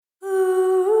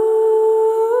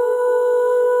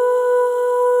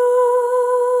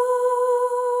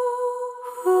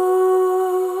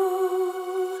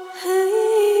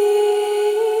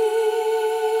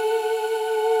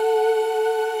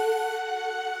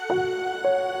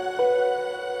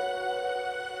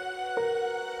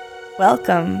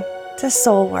Welcome to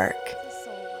Soul Work,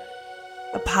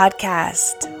 a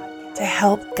podcast to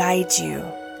help guide you,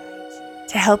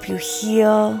 to help you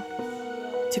heal,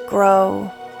 to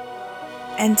grow,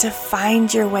 and to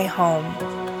find your way home.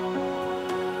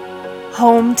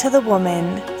 Home to the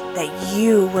woman that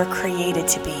you were created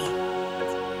to be.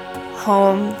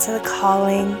 Home to the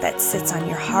calling that sits on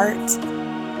your heart.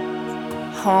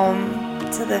 Home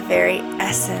to the very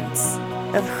essence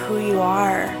of who you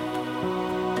are.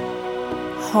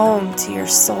 Home to your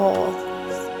soul.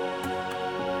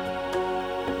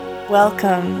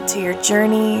 Welcome to your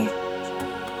journey,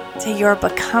 to your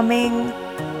becoming,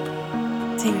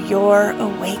 to your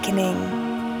awakening.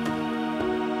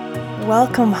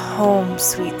 Welcome home,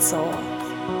 sweet soul.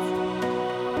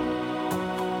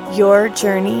 Your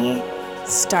journey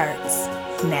starts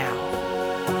now.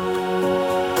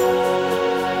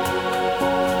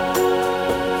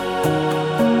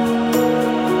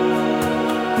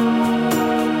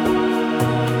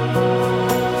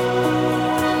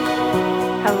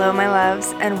 Hello, my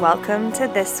loves, and welcome to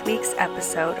this week's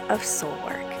episode of Soul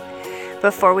Work.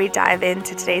 Before we dive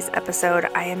into today's episode,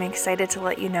 I am excited to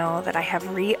let you know that I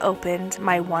have reopened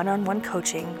my one-on-one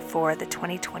coaching for the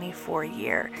 2024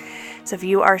 year. So if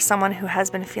you are someone who has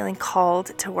been feeling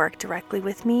called to work directly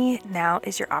with me, now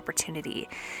is your opportunity.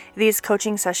 These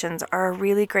coaching sessions are a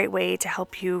really great way to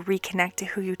help you reconnect to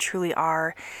who you truly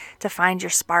are, to find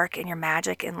your spark and your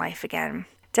magic in life again,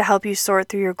 to help you sort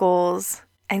through your goals,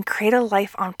 and create a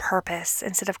life on purpose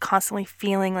instead of constantly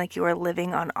feeling like you are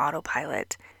living on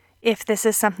autopilot. If this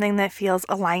is something that feels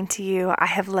aligned to you, I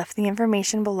have left the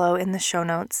information below in the show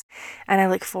notes, and I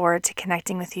look forward to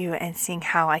connecting with you and seeing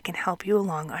how I can help you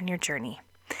along on your journey.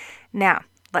 Now,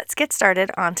 let's get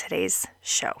started on today's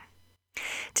show.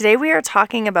 Today we are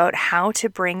talking about how to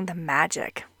bring the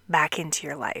magic back into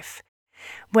your life.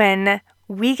 When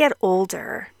we get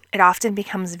older, it often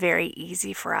becomes very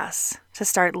easy for us to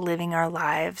start living our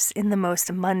lives in the most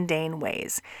mundane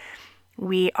ways.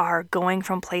 We are going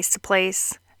from place to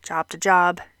place, job to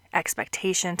job,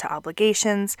 expectation to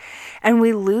obligations, and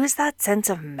we lose that sense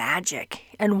of magic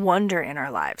and wonder in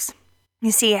our lives.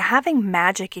 You see, having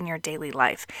magic in your daily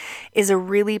life is a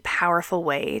really powerful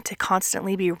way to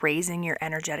constantly be raising your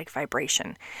energetic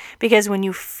vibration, because when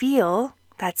you feel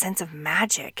that sense of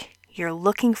magic, you're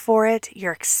looking for it,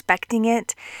 you're expecting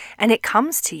it, and it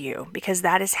comes to you because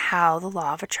that is how the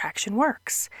law of attraction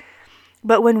works.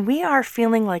 But when we are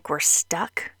feeling like we're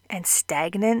stuck and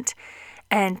stagnant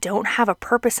and don't have a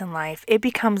purpose in life, it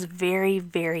becomes very,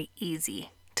 very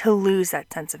easy to lose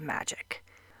that sense of magic.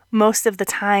 Most of the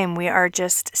time, we are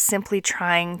just simply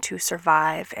trying to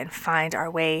survive and find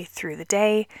our way through the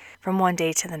day from one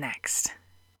day to the next.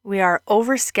 We are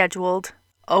overscheduled,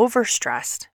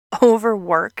 overstressed,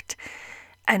 overworked,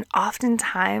 and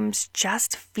oftentimes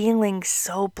just feeling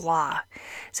so blah.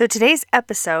 So today's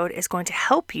episode is going to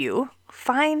help you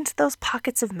find those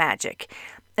pockets of magic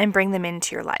and bring them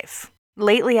into your life.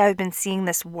 Lately, I've been seeing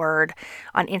this word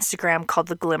on Instagram called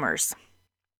the glimmers.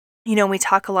 You know, we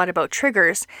talk a lot about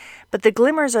triggers, but the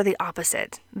glimmers are the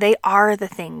opposite. They are the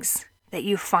things that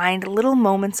you find little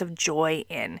moments of joy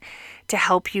in to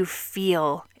help you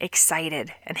feel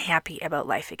excited and happy about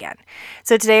life again.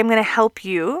 So today I'm going to help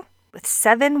you with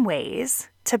 7 ways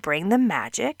to bring the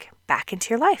magic back into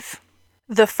your life.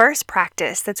 The first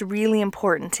practice that's really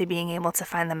important to being able to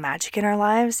find the magic in our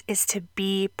lives is to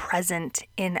be present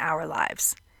in our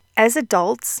lives. As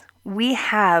adults, we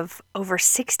have over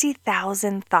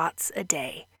 60,000 thoughts a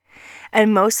day,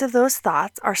 and most of those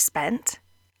thoughts are spent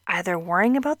either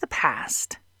worrying about the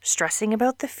past, stressing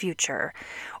about the future,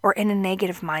 or in a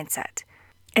negative mindset.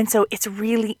 And so it's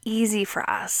really easy for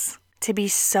us to be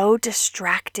so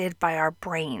distracted by our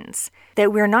brains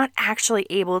that we're not actually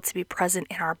able to be present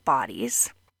in our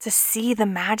bodies to see the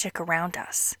magic around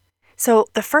us. So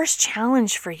the first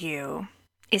challenge for you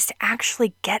is to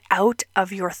actually get out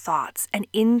of your thoughts and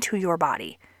into your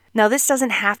body. Now, this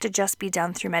doesn't have to just be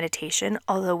done through meditation,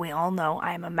 although we all know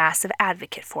I am a massive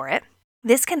advocate for it.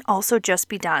 This can also just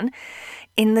be done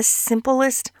in the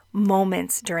simplest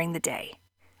moments during the day,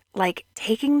 like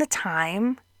taking the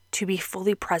time to be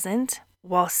fully present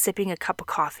while sipping a cup of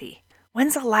coffee.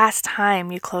 When's the last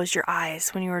time you closed your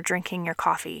eyes when you were drinking your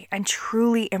coffee and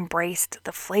truly embraced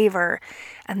the flavor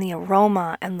and the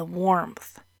aroma and the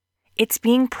warmth? It's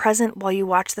being present while you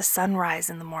watch the sunrise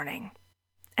in the morning.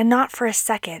 And not for a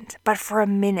second, but for a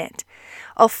minute.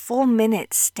 A full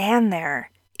minute, stand there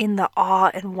in the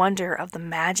awe and wonder of the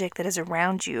magic that is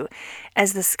around you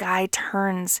as the sky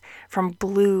turns from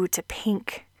blue to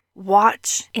pink.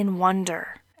 Watch in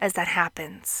wonder as that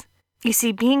happens. You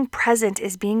see, being present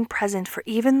is being present for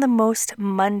even the most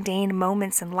mundane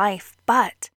moments in life,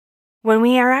 but when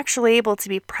we are actually able to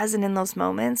be present in those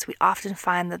moments, we often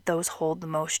find that those hold the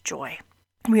most joy.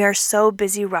 We are so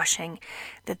busy rushing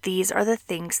that these are the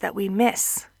things that we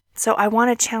miss. So I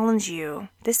want to challenge you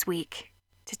this week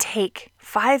to take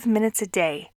 5 minutes a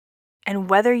day, and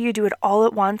whether you do it all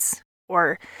at once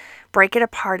or break it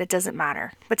apart, it doesn't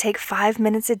matter. But take 5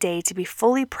 minutes a day to be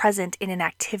fully present in an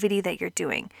activity that you're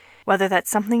doing, whether that's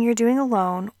something you're doing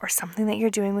alone or something that you're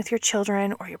doing with your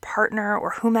children or your partner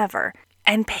or whomever,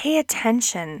 and pay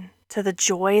attention to the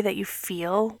joy that you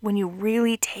feel when you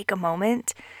really take a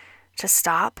moment to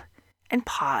stop and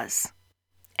pause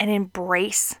and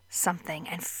embrace something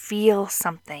and feel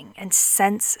something and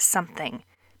sense something,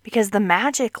 because the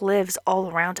magic lives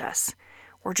all around us.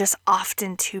 We're just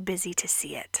often too busy to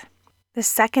see it. The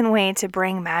second way to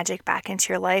bring magic back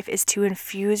into your life is to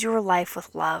infuse your life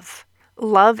with love.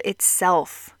 Love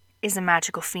itself is a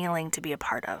magical feeling to be a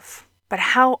part of. But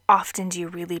how often do you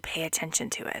really pay attention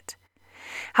to it?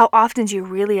 How often do you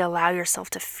really allow yourself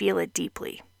to feel it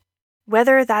deeply?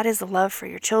 Whether that is love for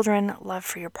your children, love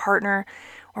for your partner,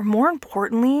 or more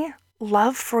importantly,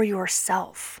 love for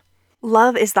yourself.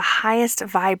 Love is the highest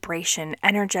vibration,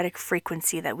 energetic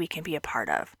frequency that we can be a part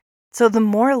of. So the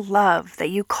more love that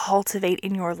you cultivate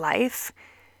in your life,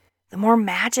 the more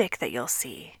magic that you'll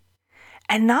see.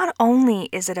 And not only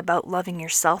is it about loving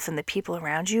yourself and the people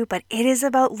around you, but it is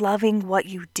about loving what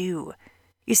you do.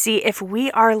 You see, if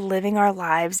we are living our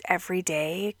lives every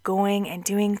day, going and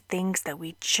doing things that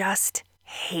we just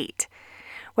hate,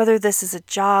 whether this is a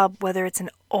job, whether it's an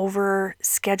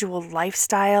over-scheduled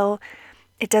lifestyle,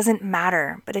 it doesn't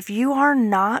matter. But if you are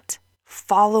not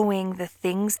following the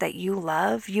things that you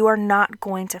love, you are not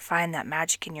going to find that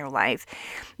magic in your life,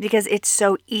 because it's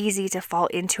so easy to fall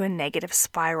into a negative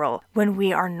spiral when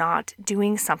we are not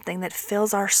doing something that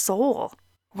fills our soul.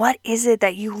 What is it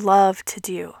that you love to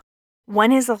do?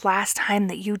 When is the last time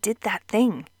that you did that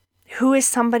thing? Who is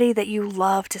somebody that you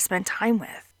love to spend time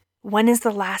with? When is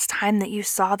the last time that you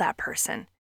saw that person?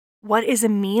 What is a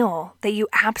meal that you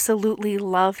absolutely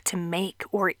love to make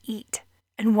or eat?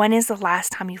 And when is the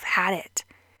last time you've had it?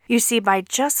 You see, by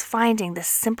just finding the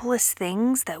simplest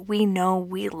things that we know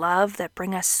we love that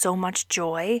bring us so much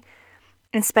joy,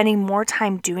 and spending more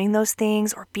time doing those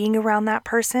things or being around that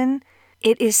person,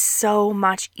 it is so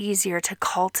much easier to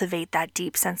cultivate that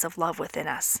deep sense of love within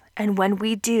us. And when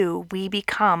we do, we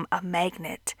become a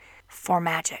magnet for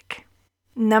magic.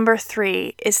 Number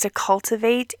 3 is to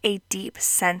cultivate a deep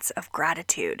sense of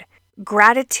gratitude.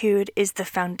 Gratitude is the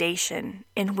foundation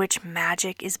in which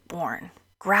magic is born.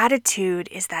 Gratitude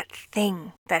is that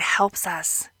thing that helps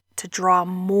us to draw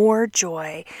more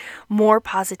joy, more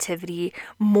positivity,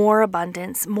 more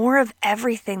abundance, more of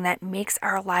everything that makes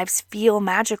our lives feel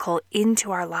magical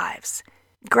into our lives.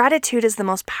 Gratitude is the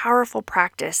most powerful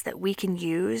practice that we can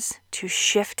use to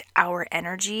shift our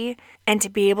energy and to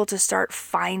be able to start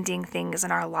finding things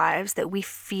in our lives that we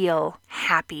feel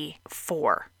happy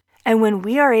for. And when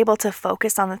we are able to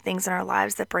focus on the things in our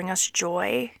lives that bring us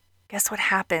joy, guess what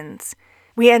happens?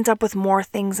 We end up with more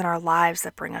things in our lives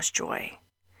that bring us joy.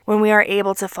 When we are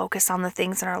able to focus on the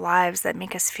things in our lives that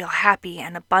make us feel happy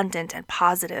and abundant and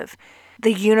positive,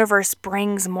 the universe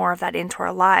brings more of that into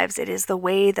our lives. It is the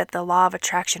way that the law of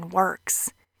attraction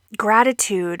works.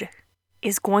 Gratitude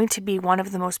is going to be one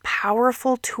of the most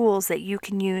powerful tools that you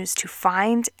can use to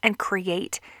find and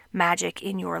create magic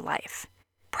in your life.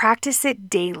 Practice it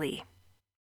daily.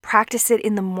 Practice it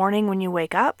in the morning when you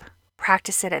wake up.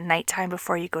 Practice it at nighttime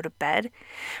before you go to bed.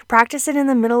 Practice it in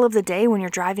the middle of the day when you're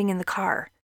driving in the car.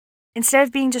 Instead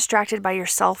of being distracted by your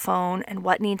cell phone and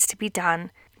what needs to be done,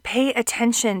 pay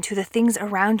attention to the things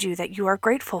around you that you are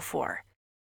grateful for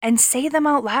and say them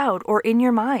out loud or in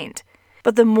your mind.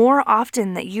 But the more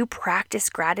often that you practice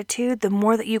gratitude, the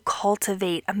more that you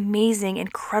cultivate amazing,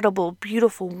 incredible,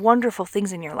 beautiful, wonderful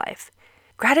things in your life.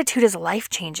 Gratitude is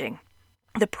life-changing.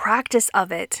 The practice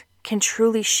of it can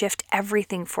truly shift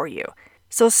everything for you.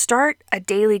 So start a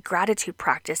daily gratitude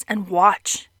practice and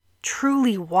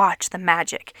truly watch the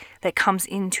magic that comes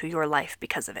into your life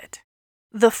because of it.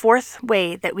 The 4th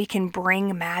way that we can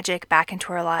bring magic back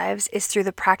into our lives is through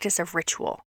the practice of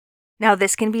ritual. Now,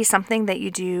 this can be something that you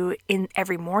do in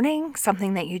every morning,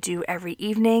 something that you do every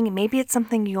evening. Maybe it's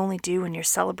something you only do when you're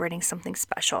celebrating something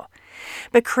special.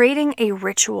 But creating a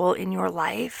ritual in your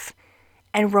life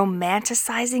and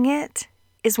romanticizing it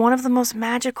is one of the most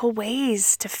magical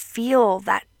ways to feel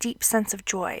that deep sense of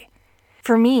joy.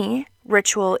 For me,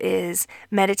 ritual is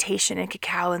meditation and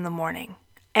cacao in the morning.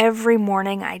 Every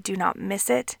morning, I do not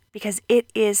miss it. because it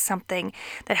is something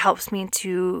that helps me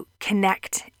to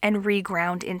connect and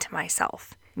reground into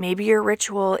myself. Maybe your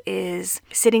ritual is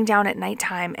sitting down at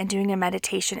nighttime and doing a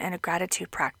meditation and a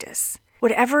gratitude practice.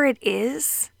 Whatever it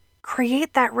is,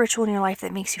 create that ritual in your life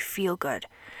that makes you feel good.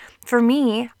 For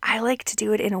me, I like to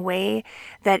do it in a way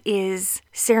that is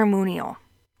ceremonial.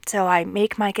 So I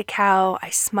make my cacao, I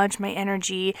smudge my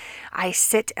energy, I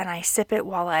sit and I sip it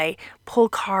while I pull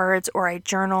cards or I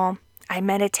journal, I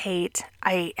meditate,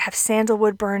 I have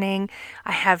sandalwood burning,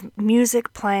 I have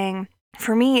music playing.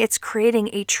 For me, it's creating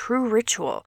a true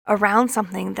ritual around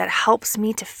something that helps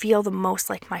me to feel the most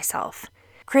like myself.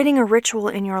 Creating a ritual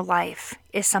in your life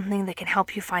is something that can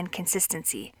help you find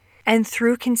consistency. And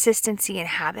through consistency and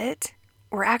habit,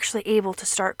 we're actually able to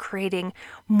start creating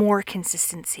more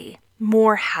consistency,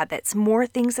 more habits, more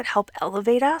things that help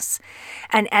elevate us.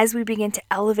 And as we begin to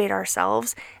elevate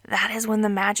ourselves, that is when the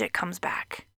magic comes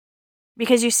back.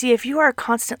 Because you see, if you are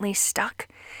constantly stuck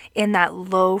in that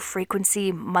low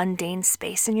frequency, mundane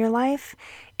space in your life,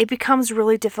 it becomes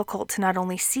really difficult to not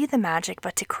only see the magic,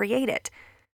 but to create it.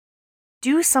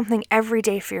 Do something every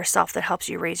day for yourself that helps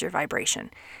you raise your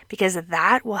vibration, because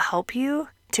that will help you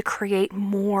to create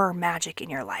more magic in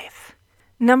your life.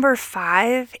 Number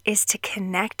 5 is to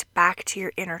connect back to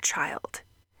your inner child.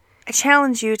 I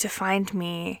challenge you to find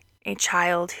me a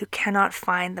child who cannot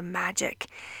find the magic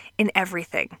in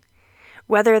everything.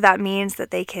 Whether that means that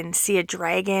they can see a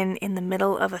dragon in the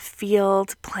middle of a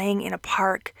field playing in a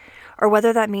park, or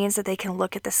whether that means that they can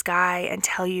look at the sky and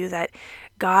tell you that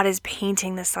God is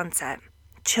painting the sunset.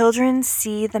 Children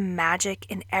see the magic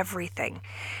in everything,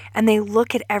 and they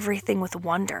look at everything with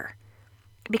wonder,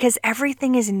 because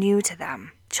everything is new to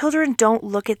them. Children don't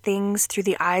look at things through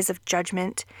the eyes of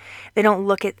judgment. They don't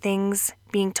look at things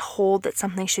being told that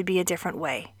something should be a different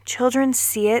way. Children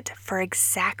see it for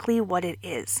exactly what it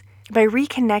is. By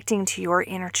reconnecting to your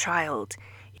inner child,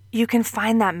 you can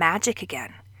find that magic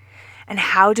again. And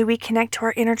how do we connect to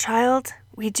our inner child?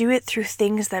 We do it through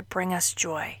things that bring us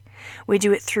joy. We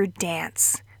do it through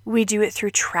dance. We do it through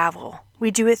travel.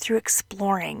 We do it through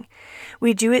exploring.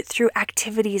 We do it through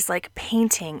activities like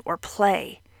painting or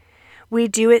play. We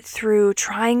do it through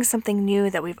trying something new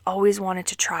that we've always wanted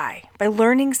to try, by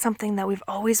learning something that we've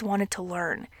always wanted to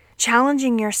learn,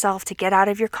 challenging yourself to get out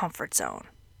of your comfort zone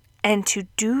and to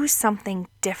do something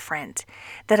different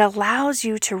that allows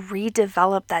you to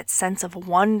redevelop that sense of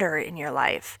wonder in your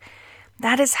life.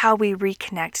 That is how we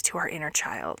reconnect to our inner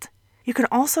child. You can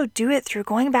also do it through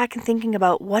going back and thinking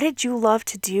about, what did you love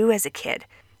to do as a kid?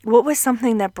 What was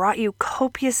something that brought you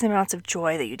copious amounts of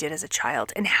joy that you did as a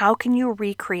child? And how can you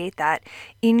recreate that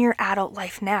in your adult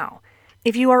life now?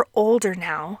 If you are older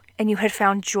now and you had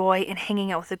found joy in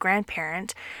hanging out with a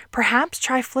grandparent, perhaps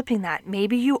try flipping that.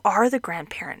 Maybe you are the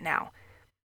grandparent now.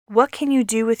 What can you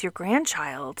do with your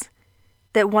grandchild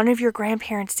that one of your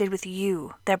grandparents did with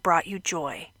you that brought you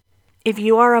joy? If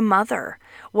you are a mother,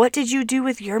 what did you do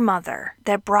with your mother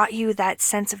that brought you that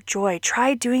sense of joy?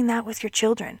 Try doing that with your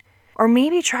children. Or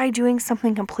maybe try doing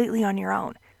something completely on your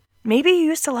own. Maybe you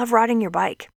used to love riding your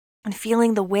bike and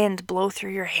feeling the wind blow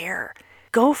through your hair.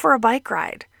 Go for a bike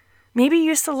ride. Maybe you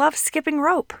used to love skipping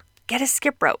rope. Get a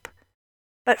skip rope.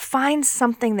 But find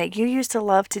something that you used to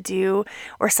love to do,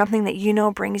 or something that you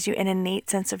know brings you an innate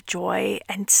sense of joy,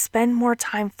 and spend more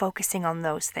time focusing on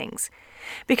those things.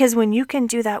 Because when you can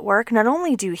do that work, not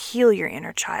only do you heal your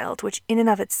inner child, which in and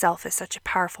of itself is such a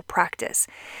powerful practice,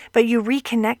 but you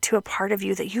reconnect to a part of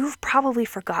you that you've probably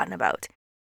forgotten about.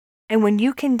 And when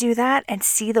you can do that and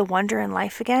see the wonder in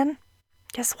life again,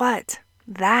 guess what?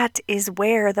 That is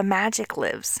where the magic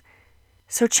lives.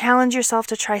 So challenge yourself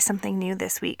to try something new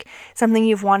this week, something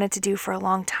you've wanted to do for a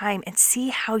long time, and see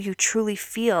how you truly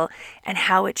feel and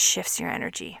how it shifts your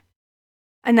energy.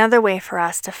 Another way for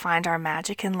us to find our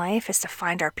magic in life is to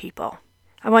find our people.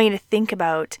 I want you to think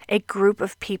about a group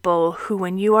of people who,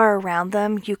 when you are around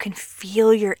them, you can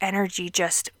feel your energy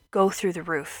just go through the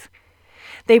roof.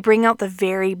 They bring out the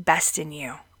very best in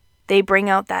you. They bring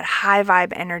out that high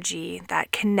vibe energy,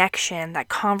 that connection, that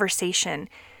conversation.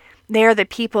 They are the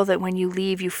people that when you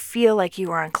leave, you feel like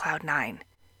you are on cloud 9.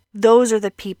 Those are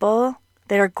the people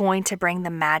that are going to bring the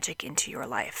magic into your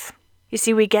life. You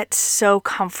see, we get so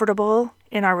comfortable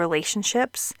in our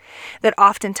relationships that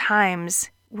oftentimes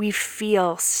we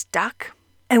feel stuck,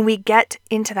 and we get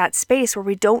into that space where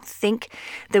we don't think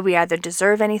that we either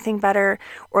deserve anything better,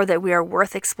 or that we are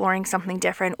worth exploring something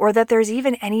different, or that there's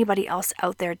even anybody else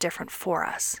out there different for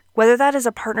us, whether that is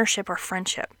a partnership or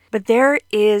friendship. But there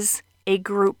is a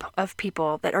group of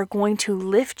people that are going to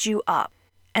lift you up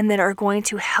and that are going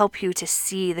to help you to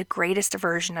see the greatest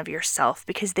version of yourself,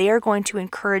 because they are going to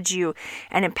encourage you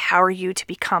and empower you to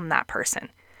become that person.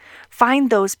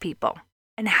 Find those people.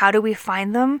 And how do we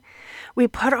find them? We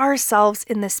put ourselves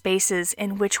in the spaces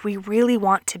in which we really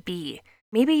want to be.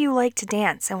 Maybe you like to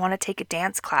dance and want to take a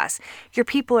dance class. Your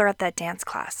people are at that dance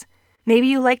class. Maybe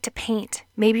you like to paint.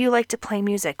 Maybe you like to play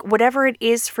music. Whatever it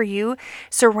is for you,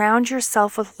 surround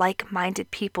yourself with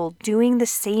like-minded people doing the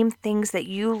same things that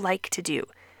you like to do.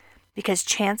 Because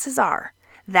chances are,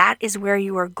 that is where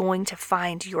you are going to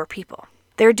find your people.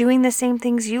 They're doing the same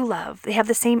things you love. They have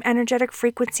the same energetic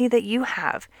frequency that you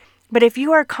have. But if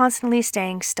you are constantly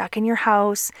staying stuck in your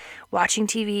house, watching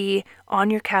TV, on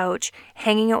your couch,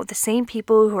 hanging out with the same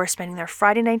people who are spending their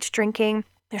Friday nights drinking,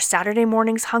 their Saturday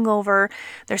mornings hungover,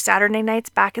 their Saturday nights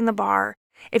back in the bar,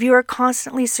 if you are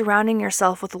constantly surrounding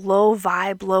yourself with low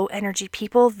vibe, low energy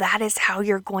people, that is how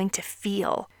you're going to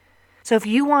feel. So if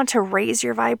you want to raise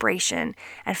your vibration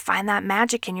and find that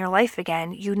magic in your life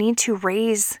again, you need to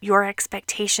raise your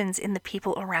expectations in the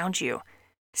people around you.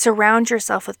 Surround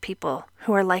yourself with people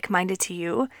who are like-minded to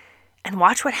you and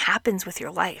watch what happens with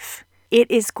your life. It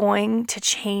is going to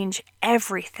change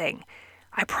everything,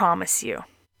 I promise you.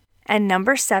 And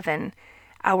number 7,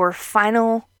 our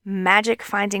final magic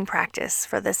finding practice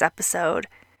for this episode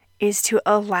is to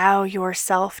allow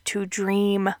yourself to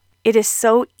dream. It is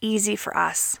so easy for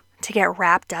us to get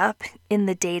wrapped up in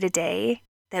the day-to-day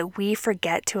that we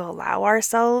forget to allow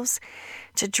ourselves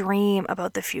to dream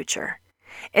about the future.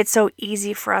 It's so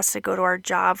easy for us to go to our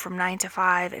job from 9 to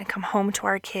 5 and come home to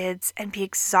our kids and be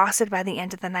exhausted by the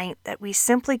end of the night that we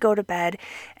simply go to bed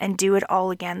and do it all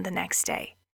again the next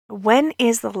day. When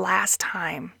is the last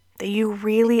time that you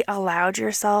really allowed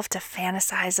yourself to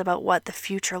fantasize about what the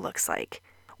future looks like,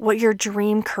 what your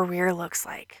dream career looks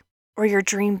like, or your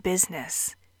dream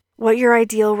business, what your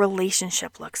ideal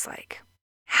relationship looks like,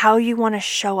 how you want to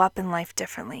show up in life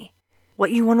differently,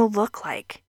 what you want to look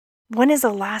like? When is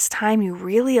the last time you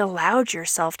really allowed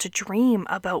yourself to dream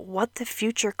about what the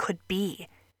future could be?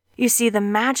 You see, the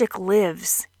magic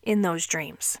lives in those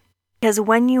dreams. Because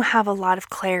when you have a lot of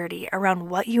clarity around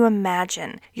what you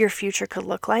imagine your future could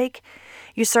look like,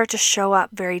 you start to show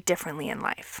up very differently in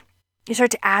life. You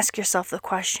start to ask yourself the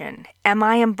question, am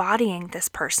I embodying this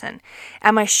person?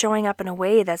 Am I showing up in a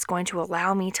way that's going to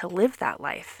allow me to live that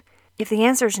life? If the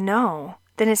answer is no,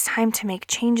 then it's time to make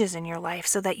changes in your life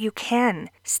so that you can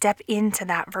step into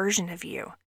that version of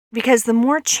you. Because the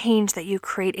more change that you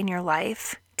create in your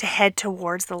life to head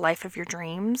towards the life of your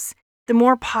dreams, the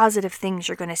more positive things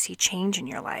you're going to see change in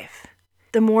your life.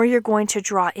 The more you're going to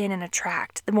draw in and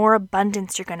attract, the more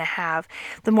abundance you're going to have,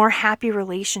 the more happy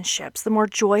relationships, the more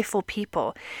joyful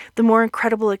people, the more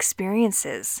incredible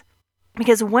experiences.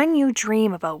 Because when you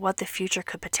dream about what the future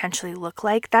could potentially look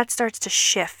like, that starts to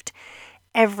shift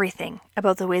everything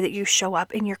about the way that you show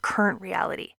up in your current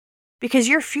reality. Because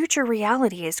your future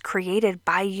reality is created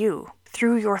by you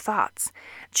through your thoughts,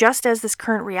 just as this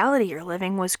current reality you're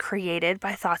living was created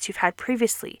by thoughts you've had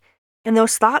previously. And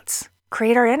those thoughts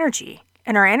create our energy,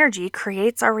 and our energy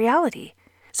creates our reality.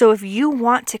 So if you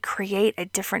want to create a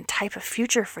different type of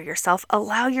future for yourself,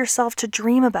 allow yourself to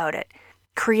dream about it.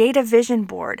 Create a vision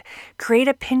board, create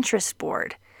a Pinterest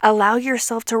board. Allow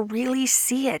yourself to really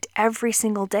see it every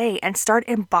single day and start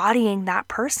embodying that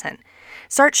person.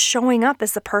 Start showing up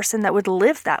as the person that would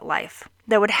live that life,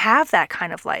 that would have that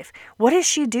kind of life. What does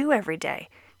she do every day?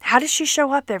 How does she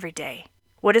show up every day?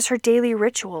 What does her daily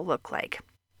ritual look like?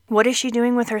 What is she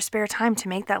doing with her spare time to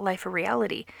make that life a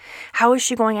reality? How is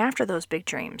she going after those big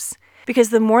dreams? Because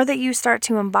the more that you start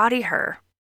to embody her,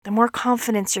 the more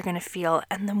confidence you're going to feel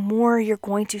and the more you're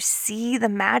going to see the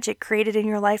magic created in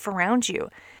your life around you.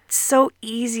 It's so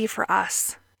easy for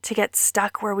us to get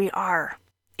stuck where we are.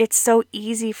 It's so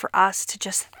easy for us to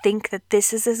just think that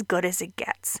this is as good as it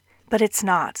gets. But it's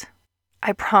not.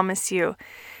 I promise you,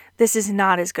 this is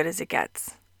not as good as it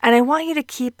gets. And I want you to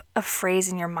keep a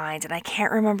phrase in your mind, and I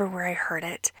can't remember where I heard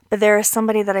it, but there is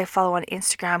somebody that I follow on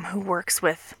Instagram who works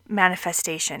with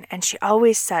manifestation, and she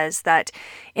always says that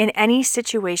in any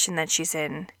situation that she's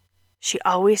in, she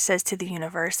always says to the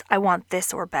universe, I want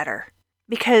this or better.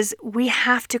 Because we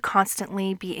have to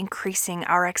constantly be increasing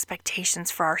our expectations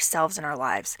for ourselves in our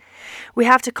lives. We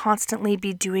have to constantly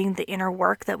be doing the inner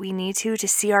work that we need to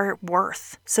see our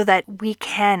worth so that we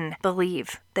can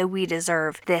believe that we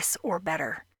deserve this or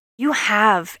better. You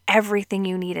have everything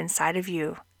you need inside of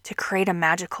you to create a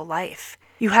magical life.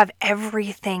 You have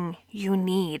everything you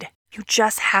need. You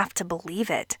just have to believe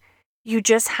it. You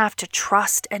just have to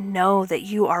trust and know that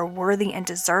you are worthy and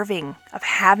deserving of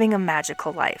having a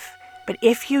magical life. But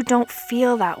if you don't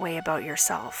feel that way about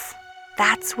yourself,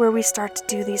 that's where we start to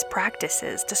do these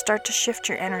practices, to start to shift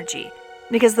your energy.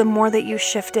 Because the more that you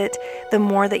shift it, the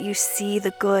more that you see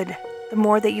the good the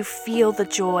more that you feel the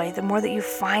joy, the more that you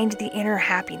find the inner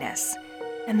happiness.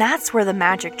 And that's where the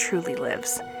magic truly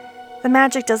lives. The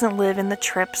magic doesn't live in the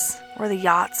trips or the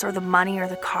yachts or the money or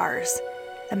the cars.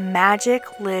 The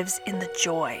magic lives in the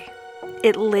joy.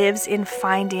 It lives in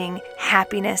finding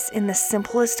happiness in the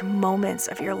simplest moments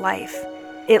of your life.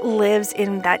 It lives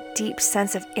in that deep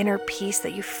sense of inner peace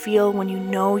that you feel when you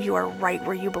know you are right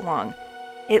where you belong.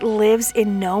 It lives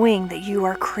in knowing that you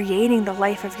are creating the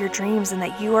life of your dreams and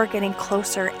that you are getting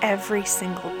closer every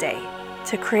single day.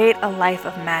 To create a life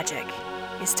of magic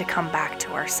is to come back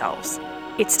to ourselves.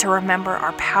 It's to remember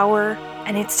our power,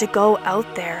 and it's to go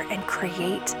out there and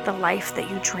create the life that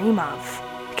you dream of,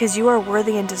 because you are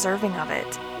worthy and deserving of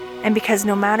it. And because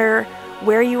no matter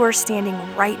where you are standing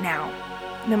right now,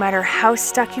 no matter how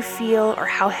stuck you feel or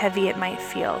how heavy it might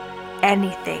feel,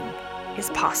 anything is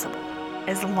possible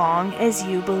as long as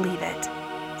you believe it.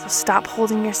 So stop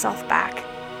holding yourself back.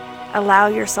 Allow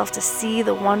yourself to see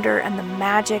the wonder and the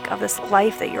magic of this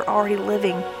life that you're already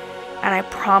living. And I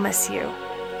promise you,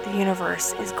 the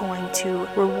universe is going to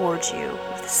reward you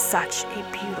with such a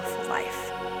beautiful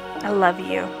life. I love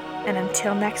you. And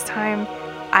until next time,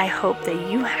 I hope that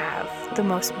you have the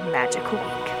most magical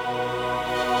week.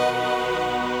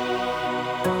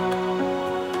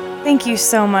 Thank you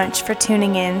so much for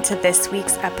tuning in to this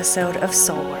week's episode of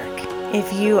Soul Work.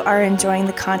 If you are enjoying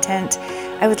the content,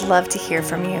 I would love to hear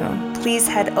from you. Please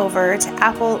head over to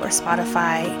Apple or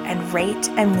Spotify and rate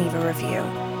and leave a review.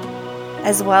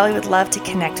 As well, I would love to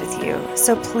connect with you.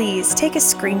 So please take a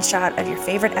screenshot of your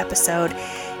favorite episode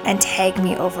and tag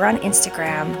me over on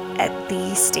Instagram at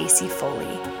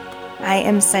 @thestaceyfoley. I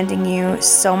am sending you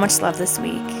so much love this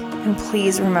week. And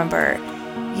please remember,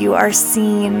 you are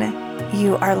seen,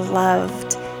 you are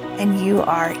loved, and you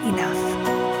are enough.